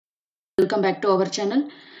Welcome back to our channel.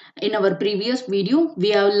 In our previous video, we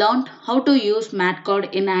have learned how to use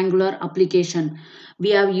CRUD in Angular application. We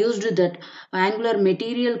have used that Angular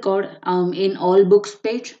material code in all books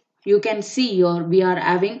page. You can see here we are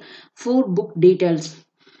having 4 book details.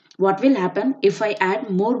 What will happen if I add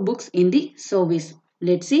more books in the service?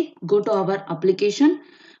 Let's see. Go to our application.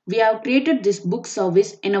 We have created this book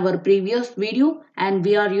service in our previous video and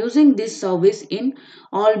we are using this service in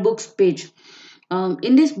all books page.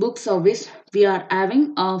 In this book service, we are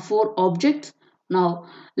having 4 objects. Now,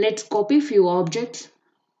 let's copy few objects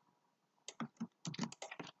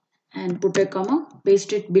and put a comma,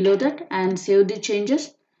 paste it below that and save the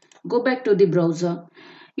changes. Go back to the browser.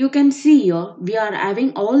 You can see here we are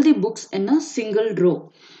having all the books in a single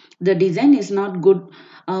row. The design is not good.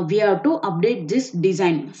 We have to update this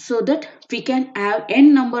design so that we can have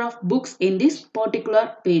n number of books in this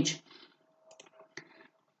particular page.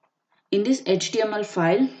 In this HTML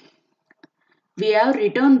file, we have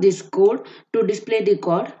written this code to display the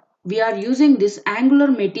code. We are using this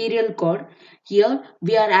Angular material code. Here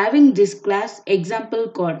we are having this class example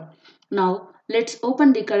code. Now let's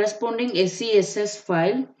open the corresponding SCSS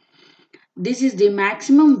file. This is the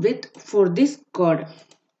maximum width for this code.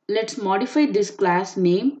 Let's modify this class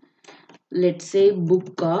name. Let's say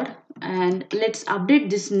book card and let's update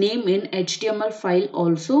this name in HTML file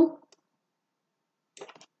also.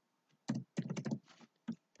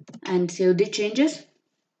 And save the changes.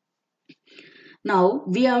 Now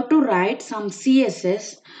we have to write some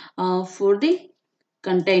CSS for the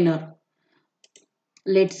container.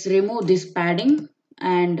 Let's remove this padding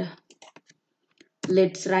and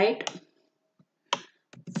let's write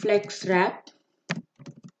flex wrap.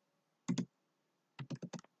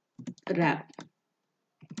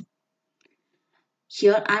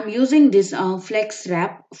 Here I'm using this flex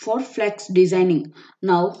wrap for flex designing.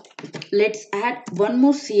 Now let's add one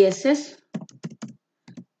more CSS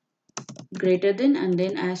greater than and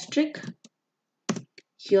then asterisk.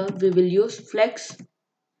 Here we will use flex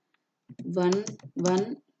 1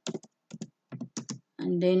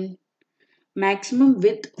 and then maximum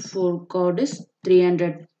width for code is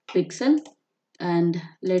 300 pixel and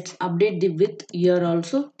let's update the width here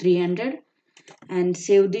also 300 and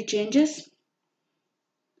save the changes.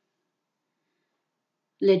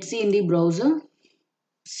 Let's see in the browser.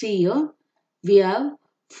 See here we have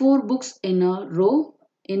 4 books in a row.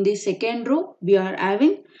 In the second row we are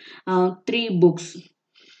having 3 books.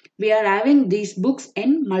 We are having these books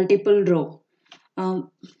in multiple row.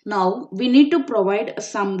 Now we need to provide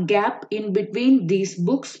some gap in between these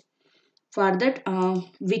books. For that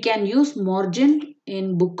we can use margin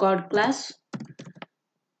in book card class.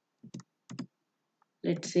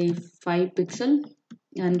 Let's say 5 pixel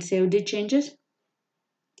and save the changes.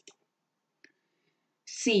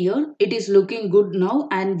 See here it is looking good now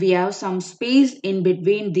and we have some space in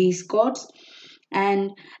between these cards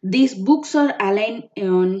and these books are aligned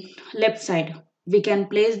on left side. We can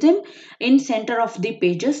place them in center of the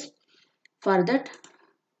pages. For that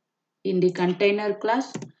in the container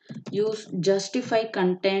class use justify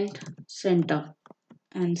content center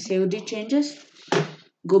and save the changes.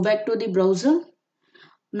 Go back to the browser.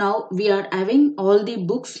 Now we are having all the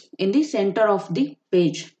books in the center of the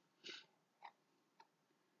page.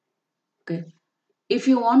 Okay. If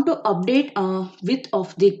you want to update width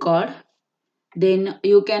of the card, then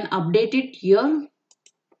you can update it here.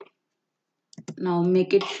 Now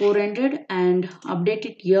make it 400 and update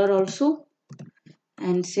it here also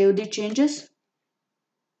and save the changes.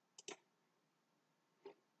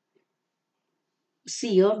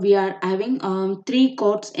 See here we are having 3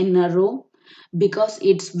 cards in a row because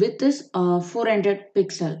its width is 400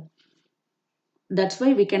 pixel. That's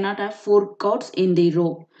why we cannot have 4 cards in the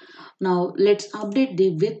row. Now let's update the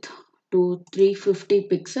width to 350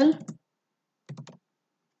 pixel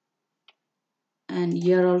and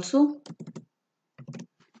here also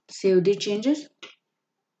save the changes.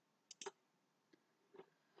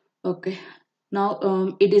 Okay,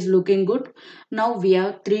 now it is looking good. Now we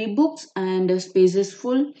have 3 books and the space is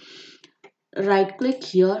full. Right click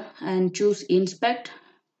here and choose inspect.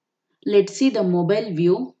 Let's see the mobile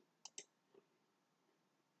view.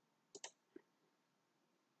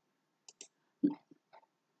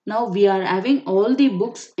 Now we are having all the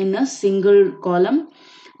books in a single column.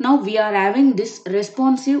 Now we are having this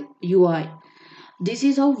responsive UI. This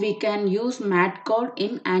is how we can use CRUD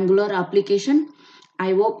in Angular application.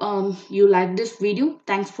 I hope you like this video.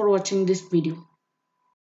 Thanks for watching this video.